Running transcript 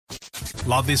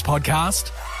Love this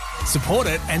podcast? Support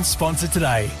it and sponsor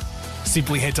today.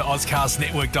 Simply head to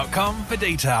ozcastnetwork.com for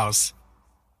details.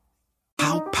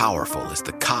 How powerful is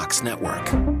the Cox Network?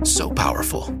 So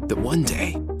powerful that one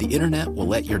day the internet will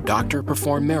let your doctor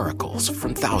perform miracles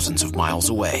from thousands of miles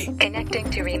away.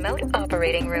 Connecting to remote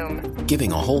operating room.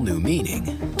 Giving a whole new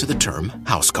meaning to the term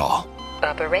house call.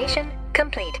 Operation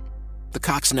complete. The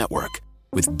Cox Network.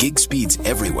 With gig speeds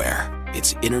everywhere.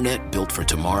 It's internet built for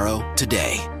tomorrow,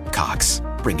 today. Cox,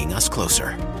 bringing us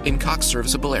closer. In Cox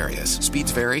serviceable areas,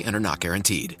 speeds vary and are not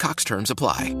guaranteed. Cox terms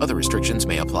apply. Other restrictions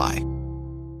may apply.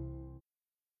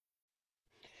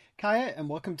 Kaya, and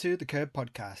welcome to the Curb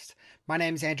Podcast. My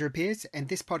name is Andrew Pearce, and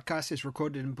this podcast is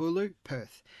recorded in Bulu,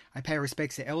 Perth. I pay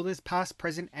respects to elders past,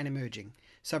 present, and emerging.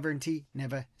 Sovereignty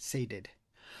never ceded.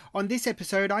 On this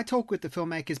episode, I talk with the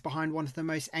filmmakers behind one of the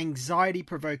most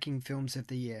anxiety-provoking films of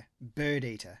the year,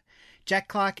 Birdeater. Jack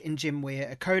Clark and Jim Weir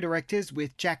are co-directors,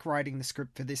 with Jack writing the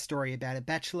script for this story about a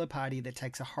bachelor party that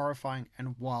takes a horrifying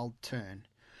and wild turn.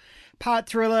 Part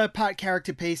thriller, part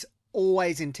character piece,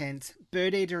 always intense,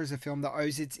 Birdeater is a film that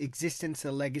owes its existence to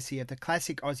the legacy of the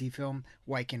classic Aussie film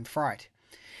Wake and Fright.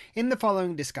 In the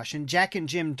following discussion, Jack and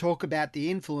Jim talk about the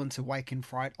influence of Wake and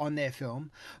Fright on their film,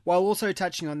 while also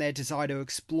touching on their desire to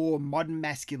explore modern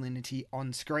masculinity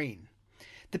on screen.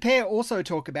 The pair also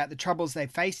talk about the troubles they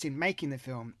faced in making the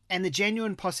film, and the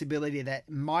genuine possibility that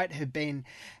might have been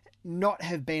not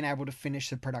have been able to finish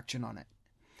the production on it.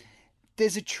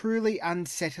 There's a truly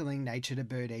unsettling nature to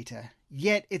Birdeater,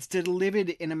 yet it's delivered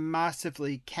in a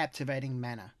masterfully captivating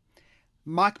manner.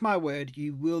 Mark my word,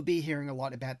 you will be hearing a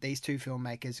lot about these two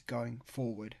filmmakers going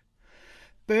forward.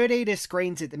 Birdeater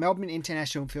screens at the Melbourne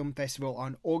International Film Festival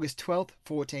on August 12th,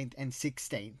 14th and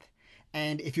 16th.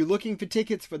 And if you're looking for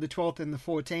tickets for the 12th and the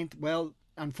 14th, well,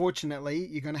 unfortunately,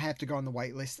 you're going to have to go on the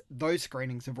wait list. Those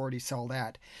screenings have already sold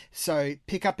out. So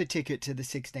pick up a ticket to the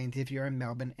 16th if you're in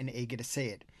Melbourne and eager to see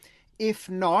it. If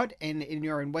not, and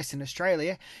you're in Western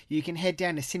Australia, you can head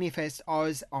down to Cinefest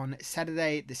Oz on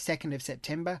Saturday the 2nd of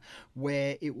September,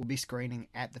 where it will be screening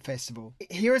at the festival.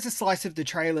 Here is a slice of the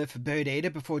trailer for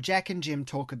Birdeater before Jack and Jim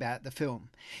talk about the film.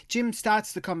 Jim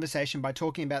starts the conversation by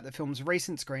talking about the film's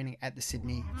recent screening at the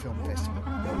Sydney Film Festival.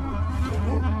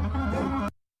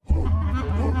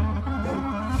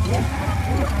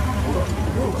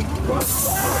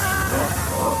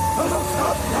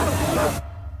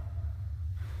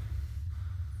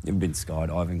 You've been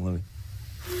skydiving, Louis.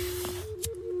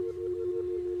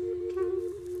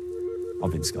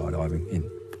 I've been skydiving in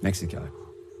Mexico.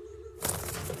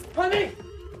 Honey!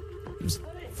 It was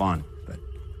fun, but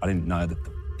I didn't know that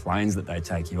the planes that they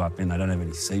take you up in, they don't have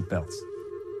any seatbelts.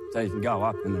 So you can go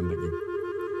up in them, but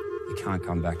you can't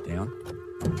come back down.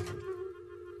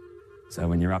 So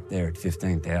when you're up there at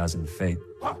 15,000 feet,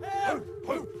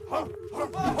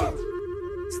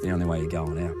 it's the only way you're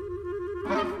going out.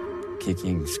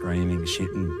 Kicking, screaming,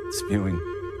 shitting, spewing,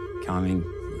 coming.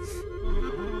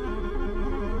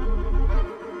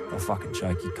 They'll fucking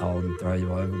choke you cold and throw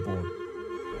you overboard.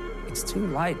 It's too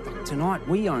late. Tonight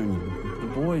we own you. The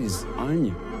boys own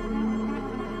you.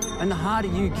 And the harder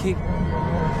you kick,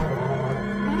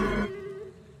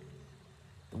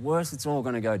 the worse it's all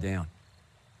going to go down.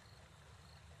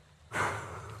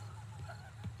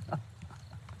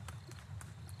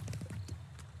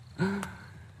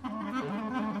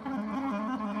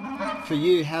 For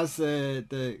you, how's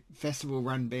the festival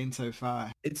run been so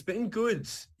far? It's been good.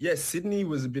 Yeah, Sydney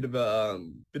was a bit of a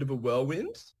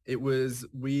whirlwind. It was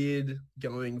weird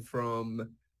going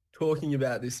from talking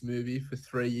about this movie for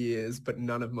 3 years, but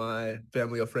none of my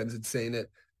family or friends had seen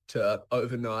it, to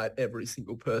overnight every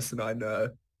single person I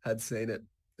know had seen it.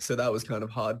 So that was kind of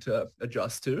hard to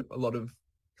adjust to. A lot of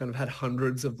kind of had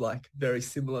hundreds of like very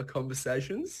similar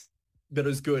conversations, but it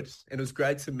was good. And it was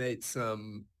great to meet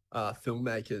some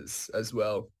filmmakers as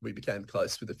well. We became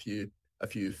close with a few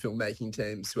filmmaking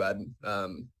teams who had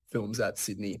films at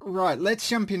Sydney. Right, let's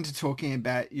jump into talking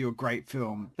about your great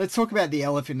film. Let's talk about the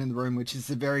elephant in the room, which is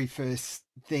the very first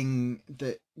thing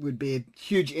that would be a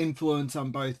huge influence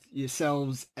on both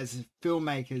yourselves as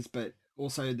filmmakers, but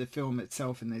also the film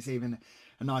itself. And there's even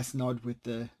a nice nod with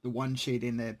the one sheet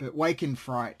in there. But Wake and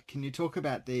Fright, can you talk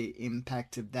about the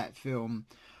impact of that film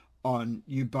on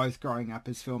you both growing up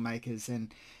as filmmakers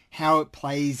and how it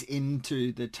plays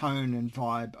into the tone and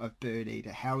vibe of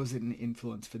Birdeater? How is it an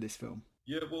influence for this film?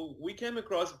 Yeah, well, we came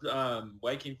across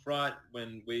Wake and Fright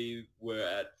when we were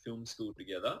at film school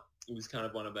together. It was kind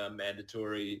of one of our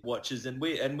mandatory watches, and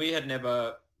we had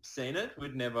never seen it.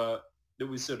 We'd never there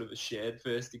was sort of a shared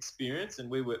first experience, and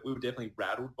we were definitely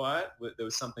rattled by it. There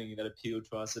was something that appealed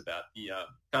to us about the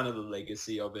kind of the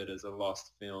legacy of it as a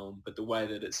lost film, but the way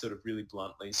that it sort of really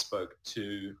bluntly spoke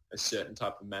to a certain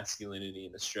type of masculinity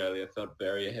in Australia felt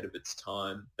very ahead of its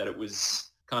time. That it was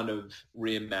kind of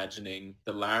reimagining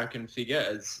the larrikin figure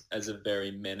as a very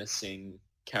menacing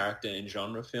character in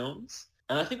genre films.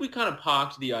 And I think we kind of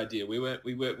parked the idea. We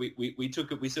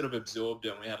took it, we sort of absorbed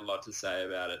it, and we had a lot to say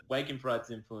about it. Wake in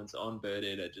Fright's influence on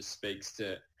Birdeater just speaks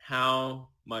to how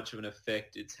much of an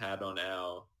effect it's had on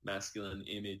our masculine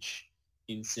image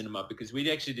in cinema, because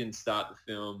we actually didn't start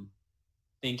the film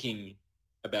thinking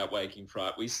about Waking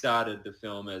Fright. We started the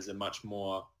film as a much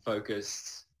more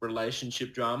focused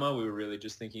relationship drama. We were really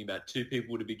just thinking about two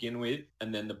people to begin with,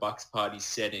 and then the Bucks party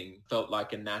setting felt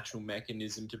like a natural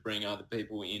mechanism to bring other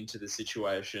people into the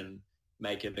situation,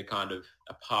 make it a kind of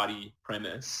a party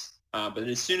premise. But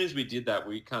as soon as we did that,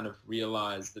 we kind of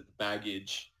realized that the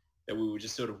baggage, that we were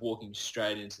just sort of walking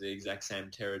straight into the exact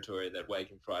same territory that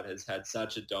Waking Fright has had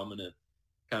such a dominant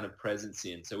kind of presence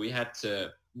in. So we had to,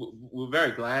 we're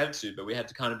very glad to, but we had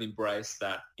to kind of embrace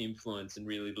that influence and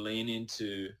really lean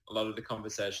into a lot of the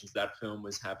conversations that film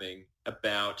was having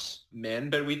about men.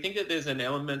 But we think that there's an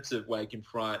element of Wake in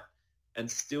Fright, and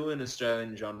still in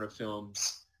Australian genre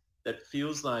films, that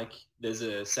feels like there's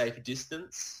a safe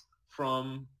distance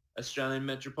from Australian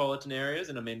metropolitan areas.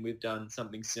 And I mean, we've done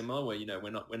something similar where, you know,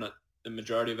 we're not, the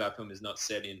majority of our film is not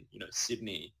set in, you know,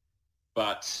 Sydney,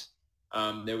 but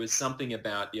there was something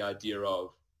about the idea of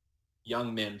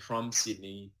young men from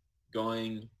Sydney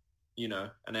going, you know,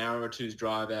 an hour or two's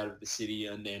drive out of the city,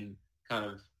 and then kind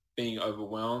of being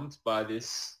overwhelmed by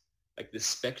this, like the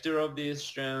spectre of the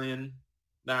Australian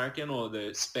larrikin, or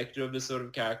the spectre of the sort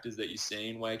of characters that you see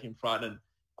in Wake in Fright, and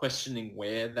questioning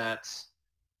where that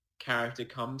character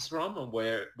comes from, and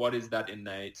what is that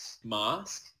innate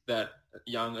mask that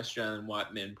young Australian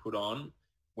white men put on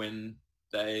when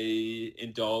they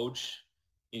indulge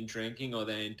in drinking or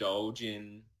they indulge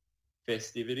in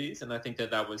festivities. And I think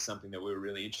that was something that we were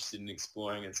really interested in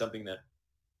exploring, and something that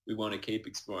we want to keep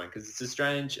exploring, because it's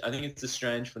a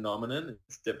strange phenomenon.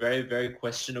 It's very, very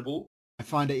questionable. I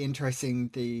find it interesting,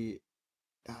 the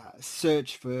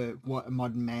search for what a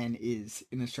modern man is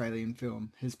in Australian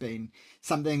film has been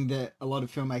something that a lot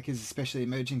of filmmakers, especially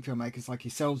emerging filmmakers like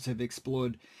yourselves, have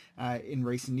explored in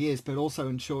recent years, but also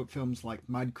in short films like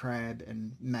Mud Crab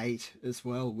and Mate as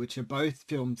well, which are both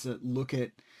films that look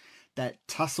at that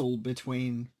tussle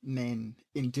between men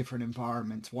in different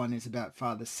environments. One is about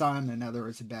father-son, another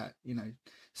is about, you know,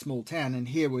 small town. And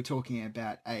here we're talking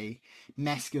about a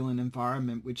masculine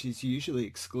environment, which is usually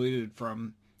excluded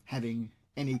from having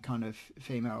any kind of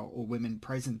female or women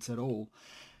presence at all.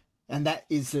 And that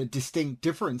is a distinct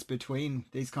difference between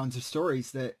these kinds of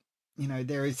stories, that, you know,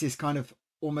 there is this kind of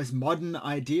almost modern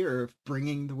idea of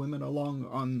bringing the women along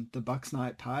on the Bucks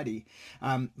night party.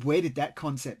 Where did that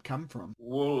concept come from?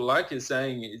 Well, like you're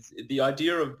saying, it's the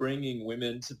idea of bringing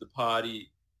women to the party,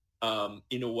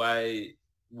 in a way,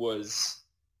 was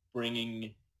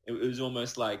it was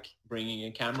almost like bringing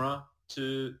a camera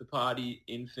to the party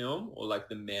in film, or like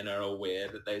the men are aware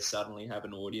that they suddenly have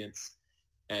an audience,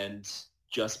 and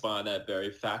just by that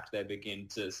very fact, they begin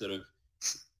to sort of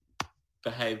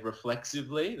behave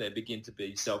reflexively. They begin to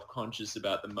be self-conscious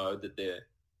about the mode that they're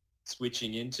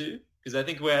switching into. Because I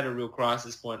think we're at a real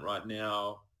crisis point right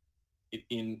now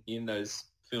in those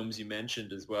films you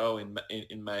mentioned as well, in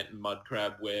Mate and Mud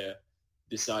Crab, where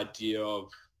this idea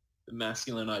of the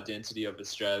masculine identity of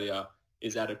Australia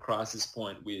is at a crisis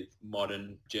point with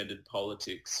modern gendered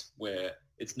politics, where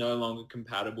it's no longer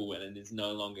compatible and it is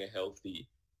no longer healthy.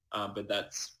 But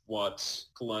that's what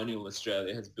colonial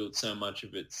Australia has built so much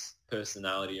of its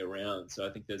personality around. So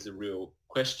I think there's a real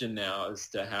question now as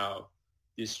to how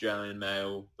the Australian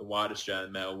male, the white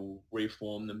Australian male, will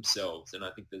reform themselves. And I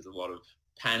think there's a lot of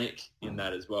panic in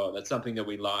that as well. That's something that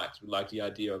we liked. We liked the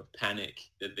idea of panic,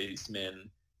 that these men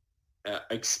are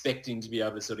expecting to be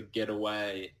able to sort of get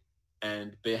away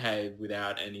and behave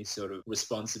without any sort of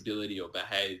responsibility, or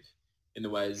behave in the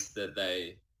ways that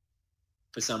they,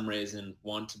 for some reason,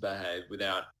 want to behave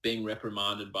without being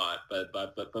reprimanded by it.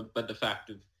 But the fact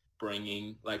of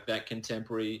bringing like that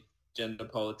contemporary gender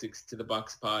politics to the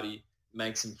Bucks party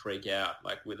makes them freak out.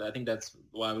 I think that's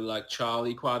why we like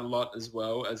Charlie quite a lot as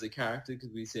well as a character,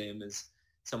 because we see him as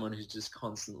someone who's just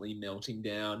constantly melting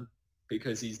down,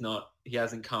 because he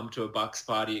hasn't come to a Bucks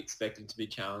party expecting to be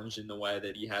challenged in the way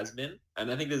that he has been.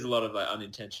 And I think there's a lot of like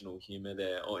unintentional humor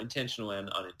there, or intentional and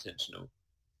unintentional.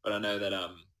 But I know that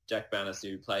Jack Bannister,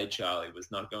 who played Charlie, was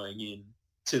not going in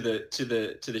to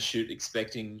the shoot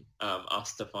expecting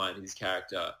us to find his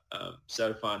character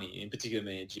so funny, in particular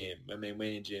me and Jim. I mean,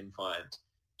 me and Jim find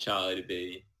Charlie to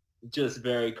be just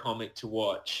very comic to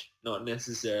watch, not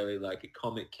necessarily like a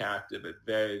comic character, but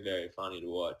very, very funny to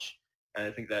watch. And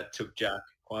I think that took Jack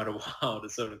quite a while to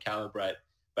sort of calibrate.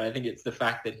 But I think it's the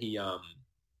fact that he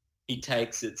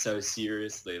takes it so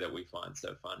seriously that we find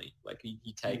so funny. Like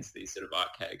he takes these sort of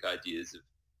archaic ideas of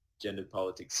gender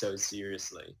politics so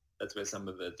seriously. That's where some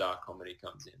of the dark comedy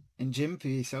comes in. And Jim, for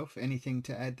yourself, anything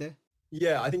to add there?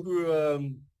 Yeah, I think we were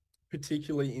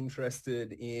particularly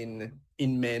interested in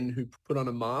men who put on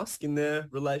a mask in their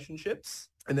relationships,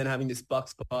 and then having this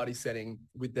bucks party setting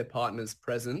with their partners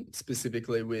present,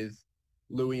 specifically with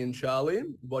Louis and Charlie,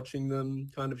 watching them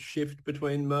kind of shift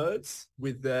between modes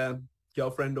with their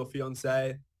girlfriend or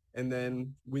fiance and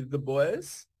then with the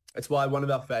boys. That's why one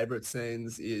of our favorite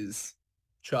scenes is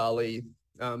Charlie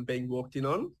being walked in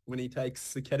on when he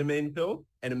takes the ketamine pill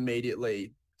and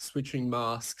immediately switching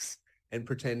masks and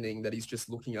pretending that he's just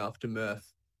looking after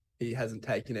Murph. He hasn't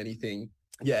taken anything.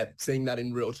 Yeah, seeing that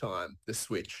in real time, the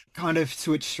switch. Kind of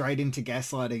switch straight into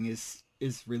gaslighting is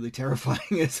really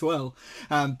terrifying as well.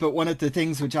 But one of the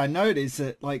things which I note is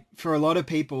that, like, for a lot of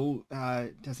people,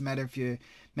 doesn't matter if you're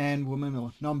man, woman,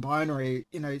 or non-binary,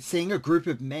 you know, seeing a group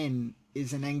of men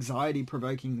is an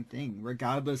anxiety-provoking thing,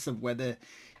 regardless of whether,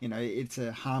 you know, it's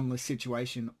a harmless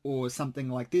situation or something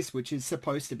like this, which is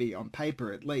supposed to be, on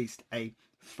paper at least, a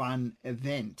fun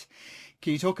event.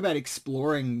 Can you talk about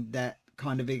exploring that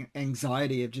kind of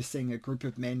anxiety of just seeing a group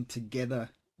of men together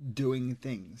doing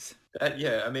things?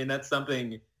 Yeah, I mean, that's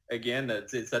something, again,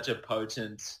 it's such a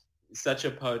potent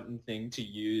thing to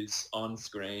use on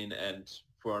screen and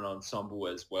for an ensemble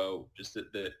as well. Just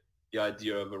that the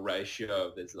idea of a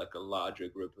ratio, there's like a larger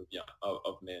group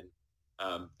of men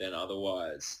than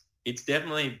otherwise. It's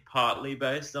definitely partly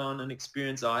based on an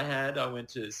experience I had. I went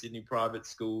to Sydney private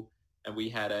school and we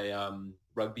had a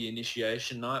rugby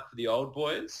initiation night for the old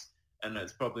boys. And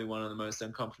it's probably one of the most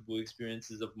uncomfortable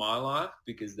experiences of my life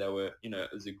because there were, you know,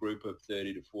 it was a group of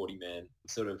 30 to 40 men,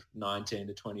 sort of 19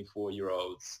 to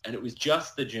 24-year-olds. And it was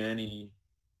just the journey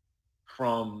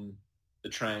from the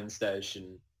train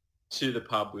station to the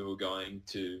pub we were going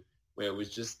to, where it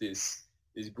was just this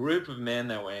group of men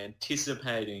that were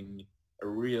anticipating a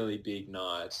really big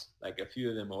night. Like a few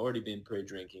of them had already been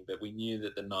pre-drinking, but we knew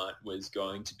that the night was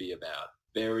going to be about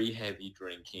very heavy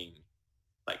drinking,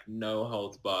 like no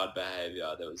holds barred behavior.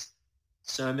 There was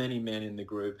so many men in the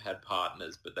group had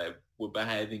partners, but they were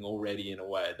behaving already in a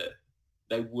way that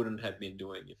they wouldn't have been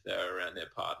doing if they were around their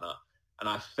partner. And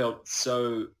I felt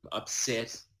so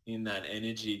upset in that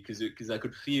energy because I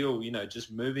could feel, you know,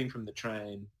 just moving from the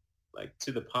train like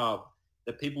to the pub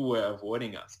that people were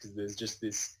avoiding us because there's just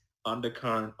this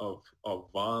undercurrent of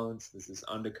violence. There's this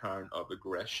undercurrent of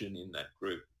aggression in that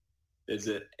group. There's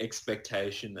an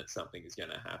expectation that something is going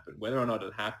to happen, whether or not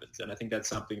it happens. And I think that's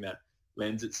something that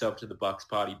lends itself to the Bucks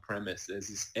Party premise. There's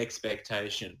this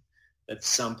expectation that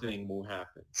something will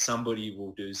happen. Somebody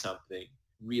will do something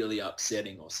really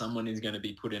upsetting, or someone is going to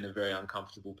be put in a very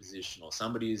uncomfortable position, or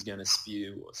somebody is going to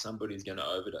spew, or somebody's going to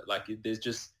overdose. Like there's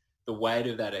just the weight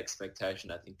of that expectation,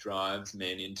 I think, drives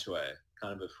men into a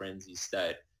kind of a frenzy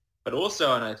state. But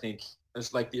also, and I think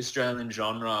it's like the Australian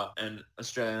genre and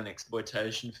Australian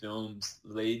exploitation films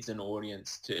leads an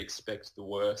audience to expect the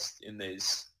worst in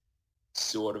these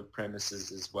sort of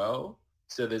premises as well.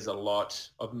 So there's a lot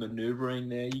of maneuvering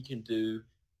there you can do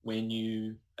when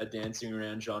you are dancing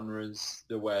around genres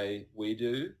the way we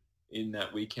do, in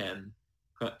that we can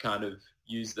kind of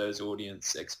use those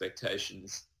audience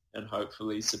expectations and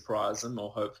hopefully surprise them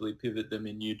or hopefully pivot them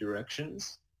in new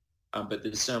directions. But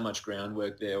there's so much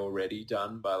groundwork there already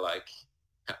done by like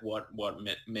what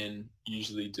men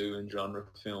usually do in genre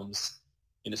films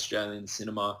in Australian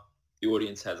cinema. The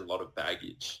audience has a lot of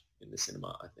baggage in the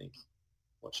cinema, I think,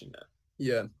 watching that.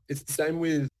 Yeah, it's the same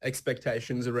with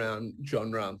expectations around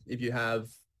genre. If you have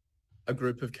a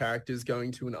group of characters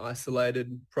going to an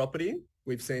isolated property,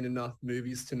 we've seen enough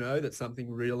movies to know that something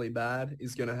really bad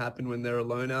is going to happen when they're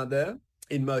alone out there.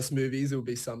 In most movies, it will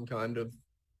be some kind of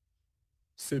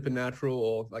supernatural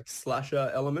or like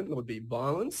slasher element. It would be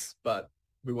violence, but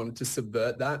we wanted to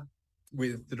subvert that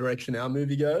with the direction our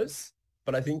movie goes.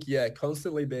 But I think, yeah,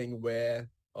 constantly being aware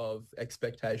of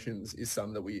expectations is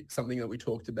something that we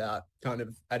talked about kind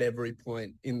of at every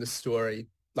point in the story.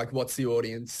 Like, what's the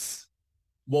audience?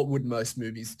 What would most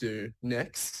movies do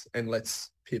next? And let's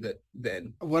pivot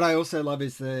then. What I also love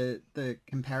is the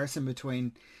comparison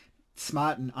between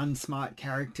smart and unsmart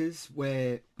characters,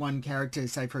 where one character,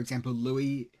 say for example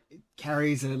Louis,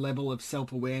 carries a level of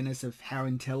self-awareness of how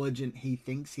intelligent he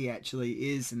thinks he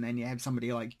actually is, and then you have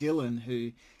somebody like Dylan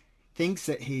who thinks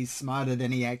that he's smarter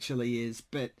than he actually is,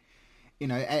 but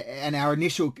and our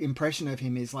initial impression of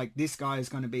him is like, this guy is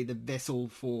going to be the vessel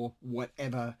for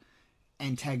whatever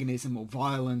antagonism or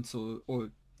violence or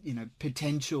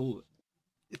potential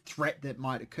threat that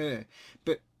might occur.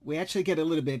 But we actually get a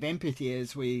little bit of empathy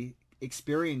as we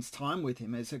experience time with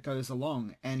him as it goes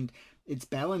along, and it's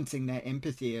balancing that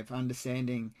empathy of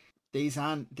understanding these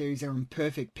are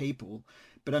imperfect people.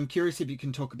 But I'm curious if you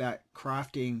can talk about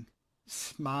crafting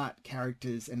smart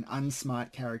characters and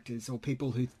unsmart characters, or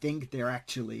people who think they're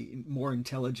actually more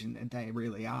intelligent than they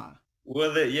really are.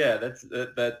 Well,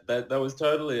 that was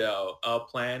totally our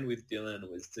plan with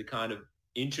Dylan, was to kind of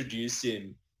introduce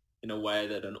him in a way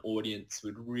that an audience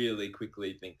would really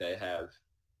quickly think they have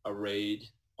a read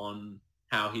on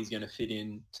how he's going to fit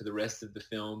in to the rest of the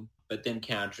film, but then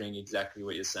countering exactly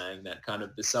what you're saying, that kind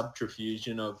of the subterfuge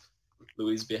of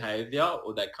Louis' behavior,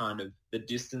 or that kind of the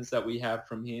distance that we have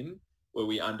from him, where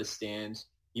we understand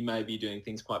he may be doing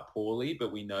things quite poorly,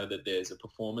 but we know that there's a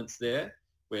performance there.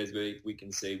 Whereas we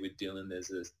can see with Dylan,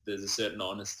 there's a certain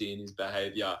honesty in his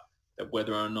behavior, that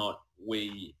whether or not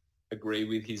we agree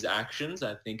with his actions,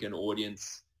 I think an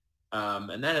audience,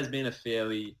 and that has been a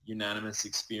fairly unanimous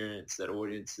experience, that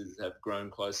audiences have grown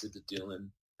closer to Dylan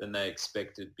than they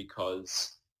expected,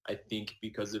 because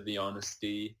of the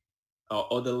honesty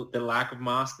or the lack of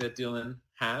mask that Dylan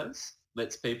has,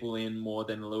 lets people in more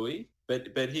than Louis. But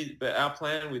our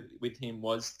plan with him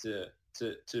was to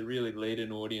really lead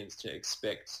an audience to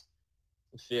expect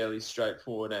a fairly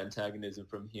straightforward antagonism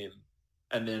from him,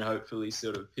 and then hopefully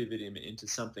sort of pivot him into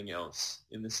something else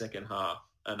in the second half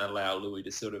and allow Louis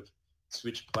to sort of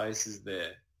switch places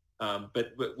there.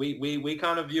 But we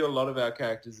kind of view a lot of our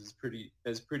characters as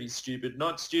pretty stupid.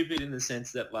 Not stupid in the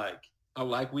sense that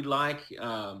we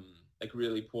like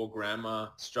really poor grammar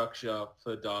structure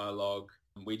for dialogue.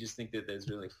 We just think that there's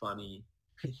really funny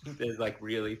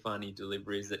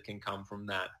deliveries that can come from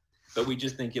that. But we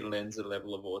just think it lends a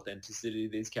level of authenticity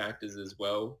to these characters as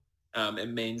well.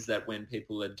 It means that when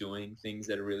people are doing things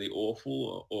that are really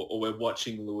awful, or we're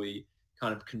watching Louis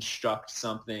kind of construct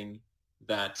something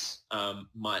that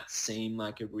might seem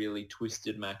like a really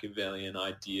twisted Machiavellian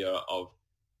idea of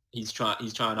he's trying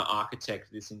to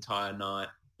architect this entire night,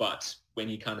 but when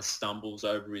he kind of stumbles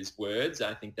over his words,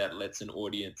 I think that lets an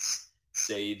audience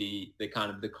see the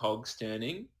kind of the cogs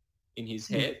turning in his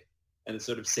head, and it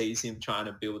sort of sees him trying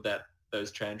to build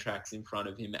those train tracks in front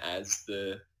of him as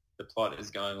the plot is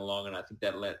going along. And I think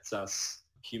that lets us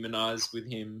humanize with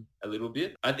him a little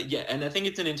bit. I think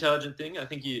it's an intelligent thing. I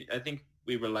think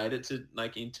we relate it to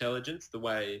like intelligence, the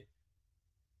way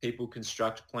people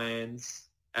construct plans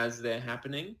as they're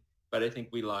happening. But I think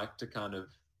we like to kind of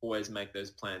always make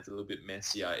those plans a little bit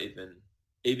messier,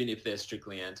 even if they're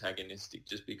strictly antagonistic,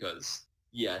 just because,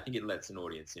 I think it lets an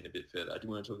audience in a bit further. Do you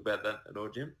want to talk about that at all,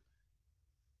 Jim?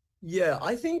 Yeah,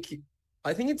 I think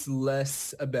it's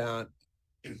less about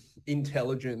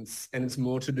intelligence, and it's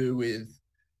more to do with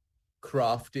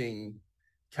crafting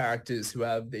characters who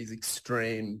have these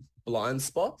extreme blind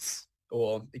spots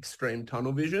or extreme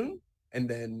tunnel vision, and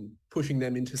then pushing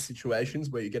them into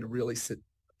situations where you get a really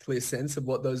clear sense of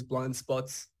what those blind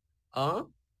spots are,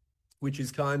 which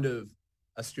is kind of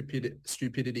a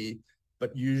stupidity,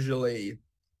 but usually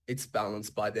it's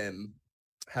balanced by them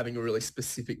having a really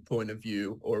specific point of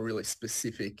view or a really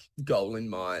specific goal in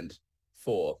mind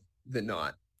for the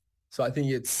night. So I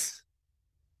think it's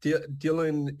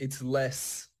Dylan, it's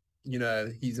less,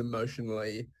 he's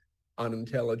emotionally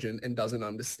unintelligent and doesn't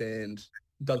understand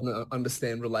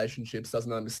relationships,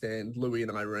 doesn't understand Louis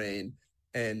and Irene,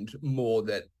 and more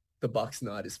that the Bucks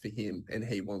night is for him and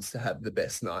he wants to have the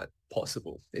best night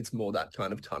possible. It's more that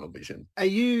kind of tunnel vision. Are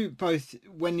you both,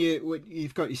 when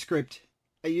you've got your script,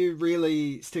 are you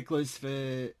really sticklers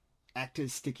for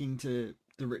actors sticking to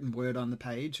the written word on the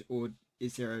page, or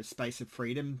is there a space of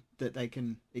freedom that they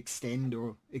can extend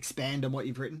or expand on what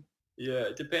you've written? Yeah,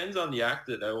 it depends on the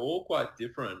actor. They're all quite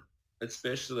different,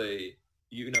 especially,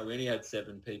 we only had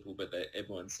 7 people, but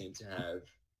everyone seemed to have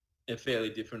a fairly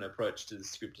different approach to the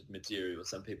scripted material.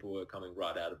 Some people were coming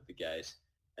right out of the gate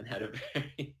and had a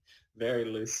very, very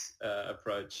loose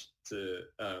approach to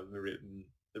the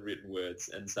written words,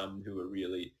 and some who were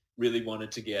really, really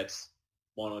wanted to get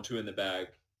 1 or 2 in the bag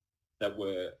that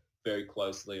were very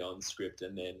closely on script,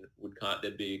 and then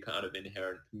there'd be kind of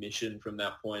inherent permission from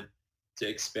that point to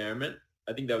experiment.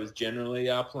 I think that was generally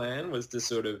our plan, was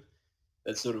to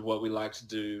that's sort of what we like to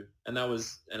do. And that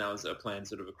was a plan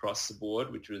sort of across the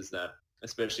board, which was that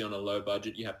especially on a low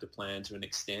budget, you have to plan to an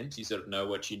extent. You sort of know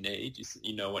what you need.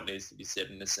 You know what needs to be said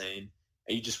in the scene.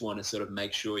 And you just want to sort of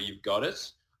make sure you've got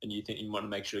it. And you want to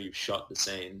make sure you've shot the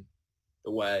scene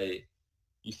the way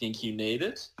you think you need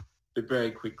it. But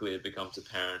very quickly it becomes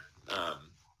apparent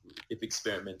if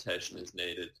experimentation is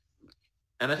needed.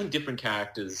 And I think different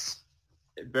characters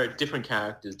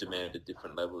demanded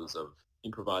different levels of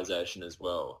improvisation as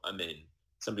well. I mean,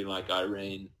 somebody like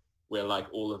Irene, where like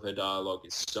all of her dialogue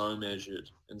is so measured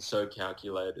and so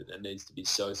calculated and needs to be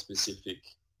so specific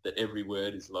that every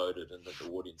word is loaded and that the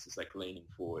audience is like leaning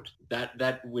forward.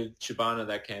 That with Shabana,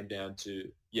 that came down to,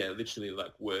 literally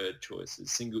like word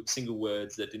choices, single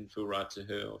words that didn't feel right to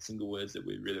her, or single words that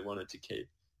we really wanted to keep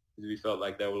because we felt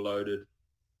like they were loaded,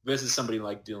 versus somebody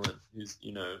like Dylan, who's,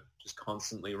 just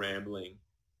constantly rambling,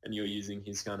 and you're using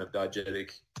his kind of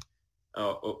diegetic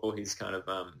or his kind of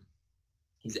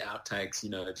his outtakes,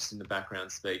 just in the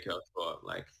background speaker for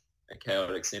like a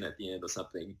chaotic scene at the end or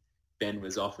something. Ben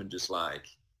was often just like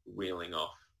reeling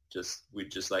off.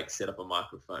 We'd just like set up a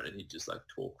microphone and he'd just like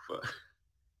talk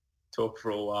for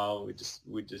a while. We'd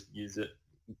just use it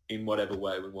in whatever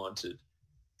way we wanted.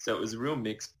 So it was a real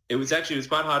mix. It was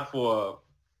quite hard for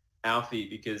Alfie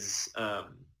because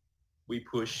we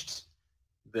pushed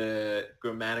the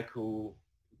grammatical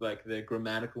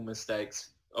mistakes.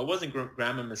 It wasn't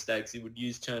grammar mistakes. He would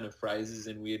use turn of phrases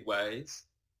in weird ways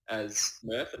as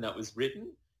Murph, and that was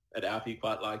written. But Alfie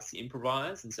quite likes to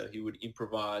improvise, and so he would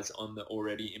improvise on the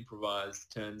already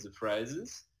improvised turns of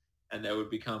phrases, and they would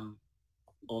become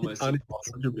almost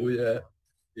impossible.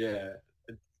 Yeah.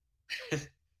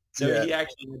 So he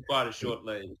actually had quite a short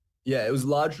lead. Yeah, it was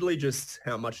largely just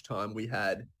how much time we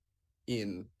had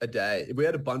in a day. If we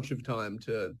had a bunch of time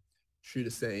to shoot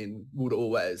a scene, we would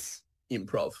always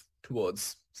improv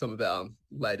towards some of our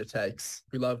later takes.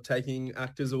 We love taking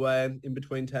actors away in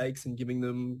between takes and giving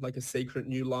them like a secret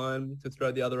new line to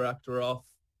throw the other actor off.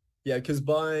 Yeah, because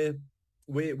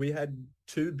we had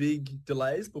 2 big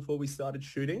delays before we started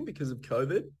shooting because of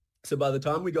COVID. So by the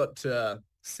time we got to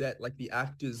set, like the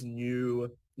actors knew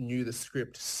the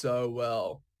script so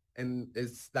well. And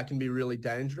that can be really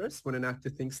dangerous when an actor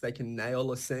thinks they can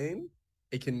nail a scene.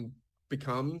 It can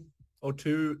become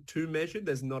too measured.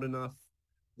 There's not enough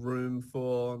room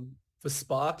for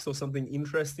sparks or something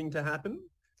interesting to happen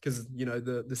because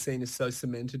the scene is so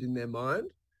cemented in their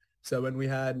mind. So when we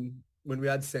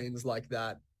had scenes like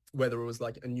that, whether it was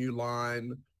like a new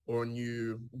line or a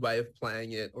new way of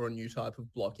playing it or a new type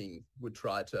of blocking, would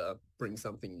try to bring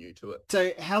something new to it.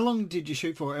 So how long did you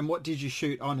shoot for, and what did you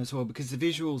shoot on as well? Because the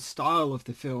visual style of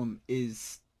the film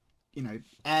is,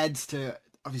 adds to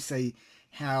obviously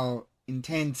how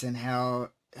intense and how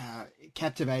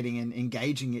captivating and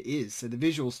engaging it is. So the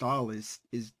visual style is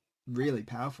really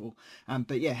powerful.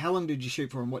 But yeah, how long did you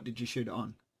shoot for, and what did you shoot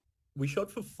on? We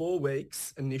shot for 4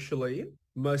 weeks initially,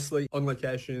 mostly on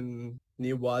location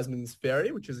near Wiseman's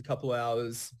Ferry, which is a couple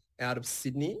hours out of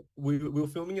Sydney. We were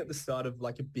filming at the start of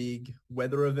like a big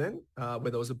weather event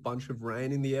where there was a bunch of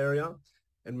rain in the area,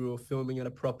 and we were filming at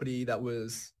a property that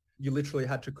you literally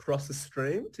had to cross a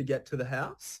stream to get to the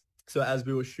house. So as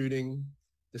we were shooting,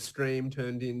 the stream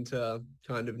turned into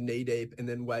kind of knee deep and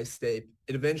then waist deep.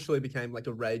 It eventually became like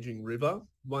a raging river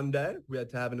one day. We had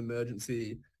to have an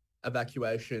emergency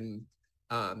evacuation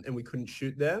and we couldn't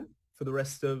shoot there for the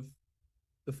rest of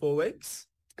the 4 weeks.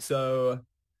 So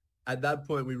at that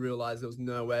point, we realized there was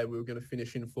no way we were going to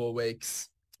finish in 4 weeks.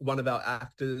 One of our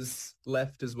actors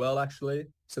left as well, actually.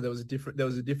 So there was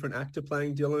a different actor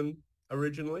playing Dylan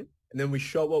originally. And then we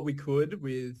shot what we could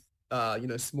with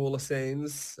smaller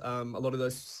scenes. A lot of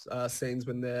those scenes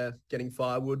when they're getting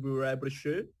firewood, we were able to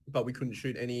shoot, but we couldn't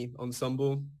shoot any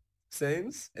ensemble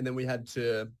scenes. And then we had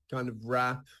to kind of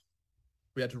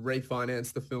we had to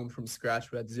refinance the film from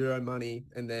scratch. We had 0 money.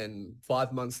 And then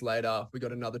 5 months later, we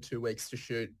got another 2 weeks to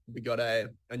shoot. We got a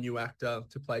new actor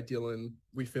to play Dylan.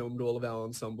 We filmed all of our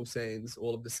ensemble scenes,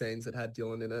 all of the scenes that had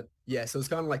Dylan in it. Yeah, so it was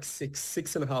kind of like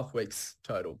six and a half weeks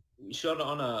total. We shot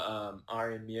on a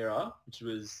Iron Mirror, which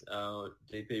was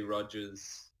DP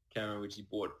Rogers' camera, which he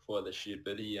bought for the shoot,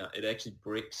 but it actually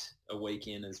bricked a week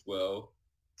in as well.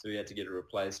 So we had to get a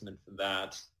replacement for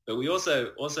that. But we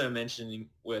also worth mentioning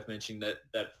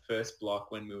that first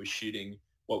block when we were shooting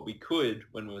what we could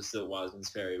when we were still at Wiseman's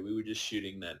Ferry, we were just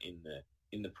shooting that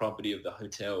in the property of the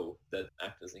hotel that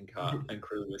actors and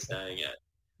crew were staying at.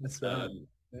 That's right.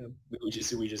 We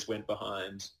just went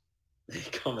behind the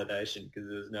accommodation because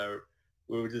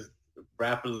we were just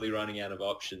rapidly running out of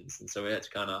options, and so we had to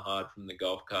kind of hide from the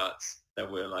golf carts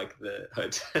that were like the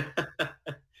hotel,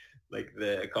 like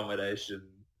the accommodation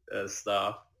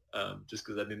staff. Just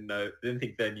because I didn't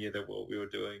think they knew that what we were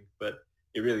doing. But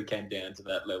it really came down to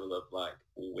that level of like,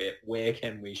 where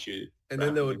can we shoot? And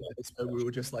then there were days where we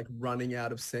were just like running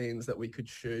out of scenes that we could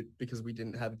shoot because we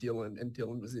didn't have Dylan, and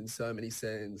Dylan was in so many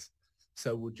scenes.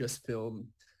 So we'll just film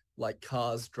like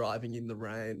cars driving in the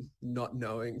rain, not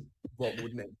knowing what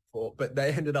would need for. But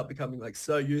they ended up becoming like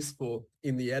so useful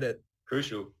in the edit.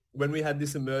 Crucial. When we had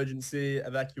this emergency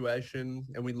evacuation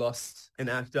and we lost an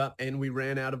actor and we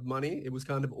ran out of money, it was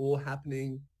kind of all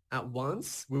happening at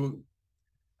once.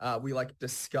 We like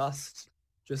discussed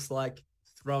just like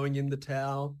throwing in the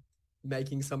towel,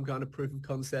 making some kind of proof of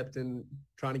concept and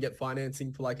trying to get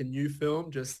financing for like a new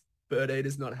film. Just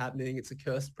Birdeater's not happening. It's a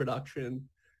cursed production.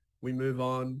 We move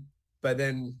on. But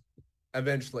then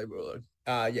eventually we were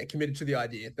committed to the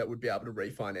idea that we'd be able to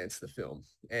refinance the film.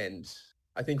 And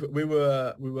I think we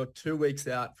were 2 weeks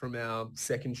out from our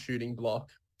second shooting block,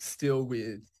 still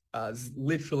with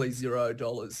literally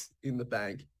 $0 in the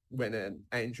bank when an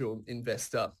angel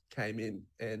investor came in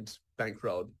and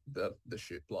bankrolled the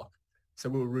shoot block. So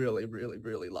we were really, really,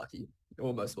 really lucky. It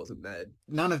almost wasn't made.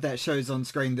 None of that shows on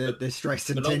screen the stress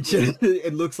and tension.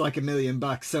 It looks like $1 million,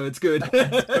 so it's good.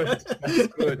 That's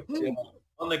good. Yeah.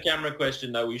 On the camera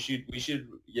question, though, we should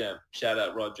shout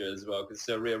out Roger as well, because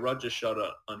Roger shot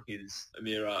it on his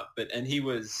Amira, and he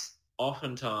was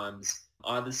oftentimes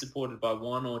either supported by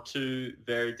one or two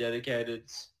very dedicated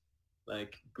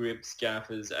like grips,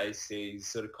 gaffers, ACs,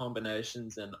 sort of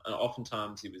combinations, and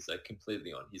oftentimes he was like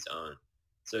completely on his own.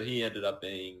 So he ended up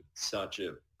being such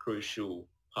a crucial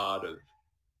part of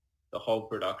the whole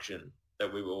production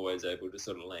that we were always able to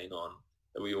sort of lean on,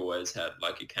 that we always had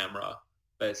like a camera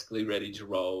basically ready to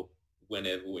roll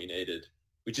whenever we needed,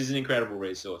 which is an incredible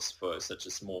resource for such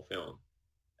a small film.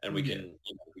 And we can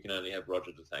only have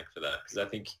Roger to thank for that, because I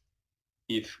think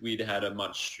if we'd had a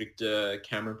much stricter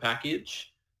camera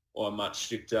package or a much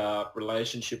stricter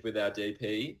relationship with our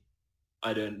DP,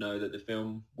 I don't know that the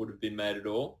film would have been made at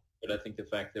all. But I think the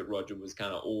fact that Roger was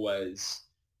kind of always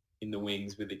in the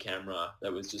wings with the camera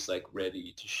that was just like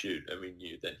ready to shoot, and we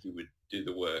knew that he would do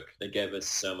the work, they gave us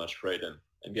so much freedom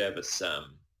and gave us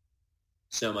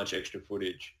so much extra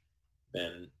footage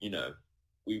than,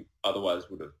 we otherwise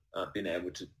would have been able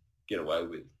to get away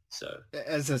with. So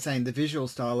as I was saying, the visual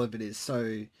style of it is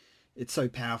it's so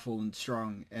powerful and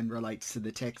strong and relates to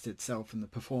the text itself and the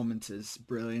performances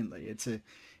brilliantly.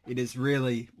 It is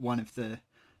really one of the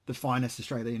finest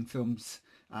Australian films,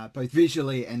 both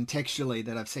visually and textually,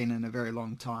 that I've seen in a very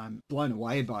long time. Blown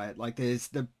away by it. Like there's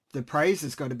the praise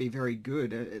has got to be very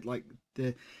good. Like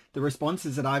the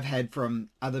responses that I've had from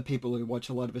other people who watch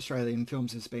a lot of Australian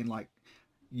films has been like,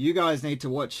 you guys need to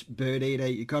watch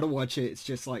Birdeater. You got to watch it. It's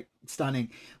just like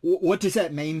stunning. What does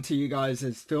that mean to you guys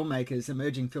as filmmakers,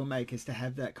 emerging filmmakers, to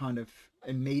have that kind of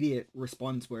immediate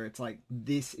response where it's like,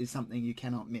 this is something you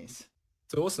cannot miss?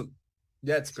 It's awesome.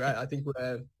 Yeah, it's great. I think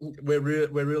we're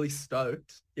really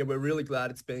stoked. Yeah, we're really glad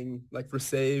it's being like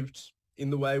received in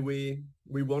the way we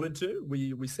wanted to.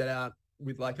 We set out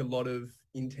with like a lot of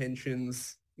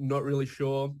intentions, not really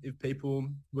sure if people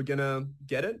were gonna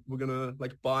get it. We're gonna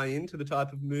like buy into the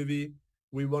type of movie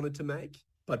we wanted to make,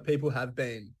 but people have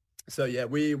been. So yeah,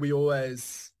 we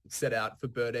always set out for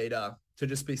Birdeater to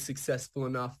just be successful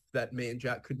enough that me and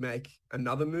Jack could make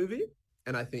another movie,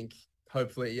 and I think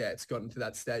hopefully, yeah, it's gotten to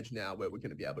that stage now where we're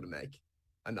going to be able to make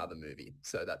another movie.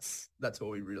 So that's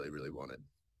what we really, really wanted.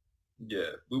 Yeah,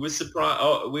 we were surprised.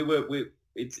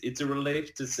 It's a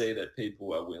relief to see that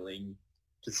people are willing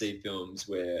to see films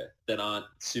that aren't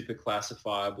super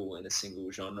classifiable in a single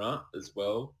genre as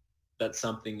well. That's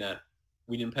something that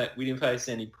we didn't face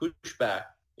any pushback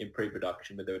in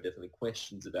pre-production, but there were definitely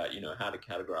questions about, how to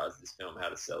categorize this film, how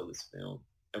to sell this film.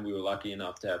 And we were lucky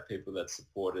enough to have people that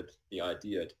supported the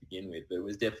idea to begin with. But it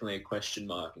was definitely a question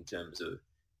mark in terms of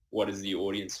what is the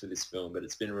audience for this film. But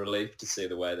it's been a relief to see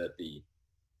the way that the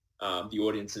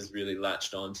audience has really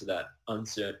latched on to that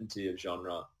uncertainty of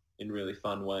genre in a really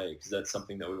fun way, because that's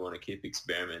something that we want to keep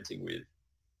experimenting with,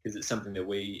 because it's something that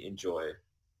we enjoy.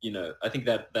 I think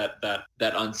that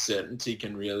uncertainty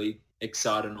can really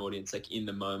excite an audience, like in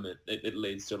the moment. It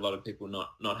leads to a lot of people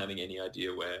not having any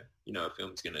idea where a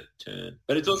film's going to turn.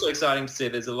 But it's also exciting to see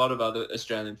there's a lot of other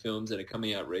Australian films that are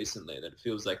coming out recently that it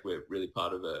feels like we're really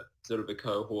part of a sort of a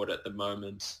cohort at the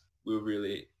moment. We were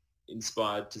really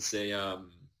inspired to see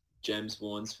James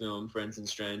Vaughan's film Friends and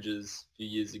Strangers a few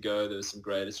years ago. There were some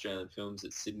great Australian films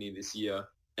at Sydney this year,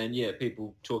 and yeah,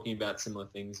 people talking about similar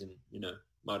things in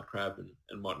Mud Crab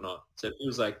and whatnot. So it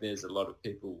feels like there's a lot of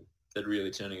people that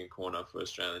really turning a corner for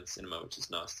Australian cinema, which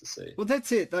is nice to see. Well,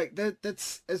 that's it. Like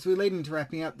that's as we lead into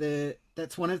wrapping up,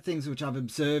 that's one of the things which I've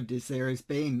observed is there has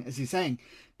been, as you're saying,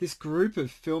 this group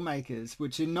of filmmakers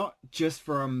which are not just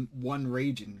from one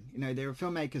region. You know, there are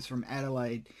filmmakers from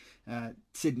Adelaide,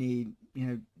 Sydney, you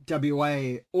know,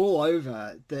 WA, all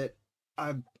over that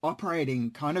are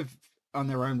operating kind of on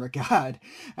their own regard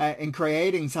and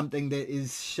creating something that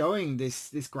is showing this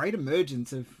great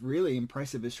emergence of really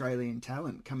impressive Australian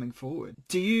talent coming forward.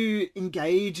 Do you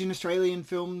engage in Australian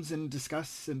films and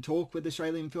discuss and talk with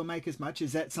Australian filmmakers much?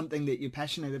 Is that something that you're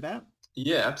passionate about?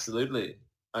 Yeah, absolutely.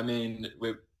 I mean,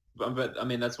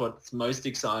 that's what's most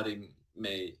exciting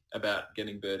me about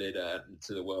getting Birdeater out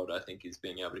into the world, I think, is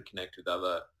being able to connect with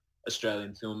other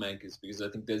Australian filmmakers, because I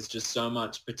think there's just so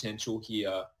much potential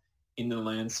here in the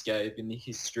landscape, in the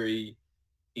history,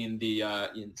 in the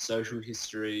in social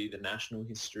history, the national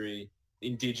history,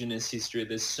 Indigenous history.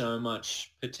 There's so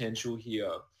much potential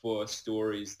here for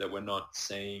stories that we're not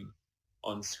seeing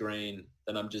on screen,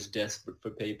 that I'm just desperate for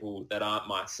people that aren't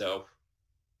myself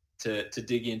to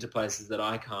dig into places that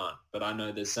I can't. But I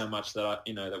know there's so much that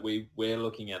that we're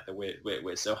looking at, that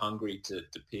we're so hungry to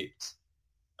depict,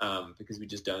 because we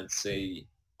just don't see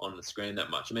on the screen that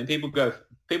much. I mean, people go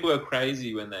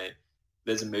crazy when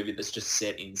there's a movie that's just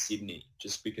set in Sydney,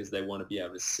 just because they want to be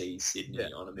able to see Sydney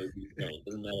on a movie screen. It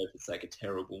doesn't matter if it's like a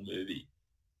terrible movie.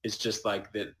 It's just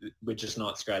like that we're just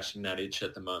not scratching that itch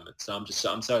at the moment. So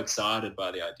I'm so excited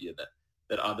by the idea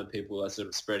that other people are sort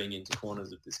of spreading into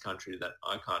corners of this country that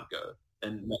I can't go,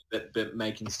 and but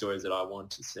making stories that I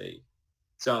want to see.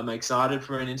 So I'm excited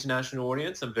for an international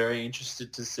audience. I'm very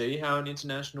interested to see how an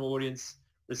international audience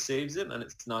receives it, and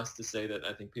it's nice to see that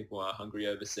I think people are hungry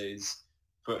overseas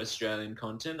for Australian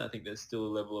content. I think there's still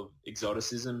a level of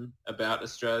exoticism about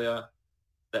Australia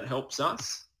that helps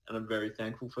us, and I'm very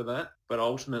thankful for that. But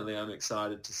ultimately, I'm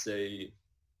excited to see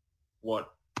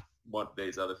what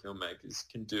these other filmmakers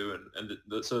can do, and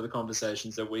the sort of the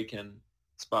conversations that we can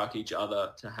spark each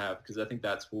other to have, because I think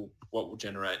that's what will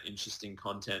generate interesting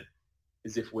content,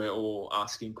 is if we're all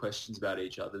asking questions about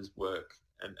each other's work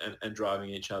and driving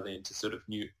each other into sort of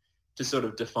to sort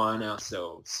of define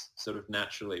ourselves sort of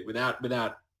naturally without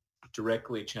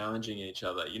directly challenging each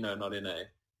other, not in a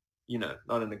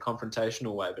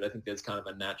confrontational way, but I think there's kind of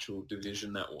a natural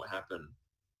division that will happen,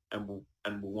 and we'll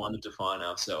want to define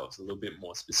ourselves a little bit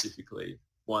more specifically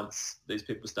once these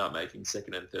people start making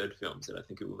second and third films, and I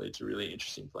think it will lead to really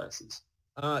interesting places.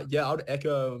 Yeah, I would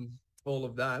echo all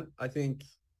of that. I think,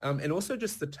 and also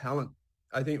just the talent.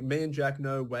 I think me and Jack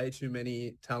know way too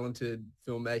many talented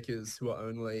filmmakers who are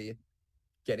only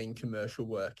getting commercial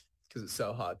work, because it's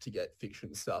so hard to get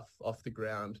fiction stuff off the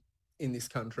ground in this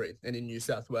country, and in New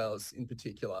South Wales in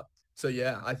particular. So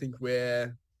yeah, I think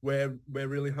we're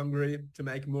really hungry to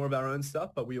make more of our own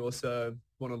stuff, but we also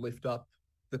want to lift up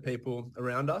the people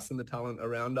around us and the talent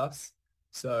around us,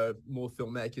 so more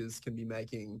filmmakers can be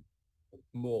making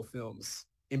more films.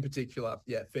 In particular,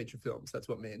 feature films. That's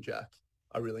what me and Jack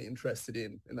are really interested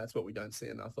in, and that's what we don't see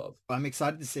enough of. I'm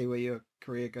excited to see where your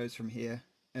career goes from here,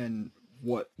 and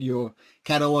what your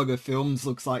catalogue of films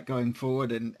looks like going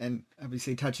forward, and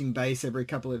obviously touching base every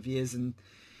couple of years and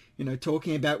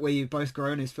talking about where you've both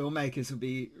grown as filmmakers will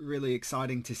be really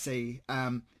exciting to see.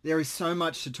 There is so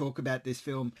much to talk about this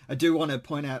film. I do want to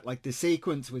point out, like, the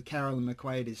sequence with Carolyn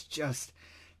McQuaid is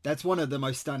that's one of the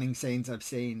most stunning scenes I've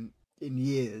seen in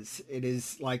years. It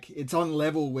is like, it's on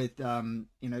level with some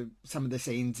of the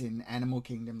scenes in Animal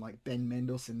Kingdom, like Ben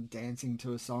Mendelsohn dancing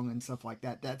to a song and stuff like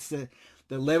that. That's the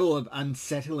level of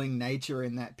unsettling nature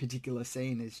in that particular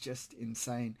scene is just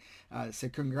insane. So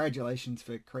congratulations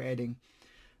for creating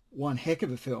one heck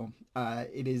of a film.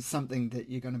 It is something that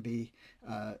you're going to be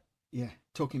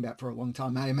talking about for a long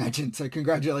time, I imagine. So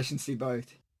congratulations to you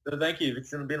both. So thank you. It's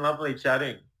been lovely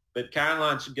chatting. But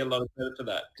Caroline should get a lot of credit for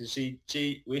that, because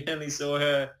we only saw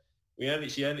her.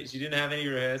 She didn't have any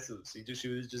rehearsals. She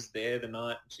was just there the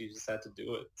night. She just had to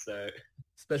do it. So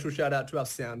special shout out to our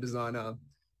sound designer,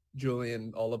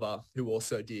 Julian Oliver, who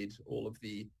also did all of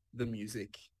the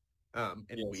music and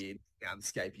weird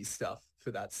soundscapey stuff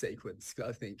for that sequence.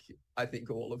 I think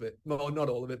all of it, well, not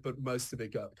all of it, but most of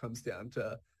it comes down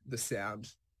to the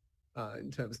sound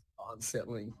in terms of how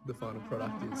unsettling the final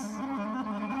product is.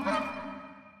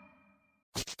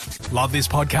 Love this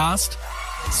podcast?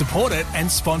 Support it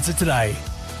and sponsor today.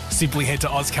 Simply head to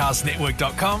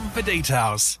AuscastNetwork.com for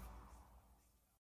details.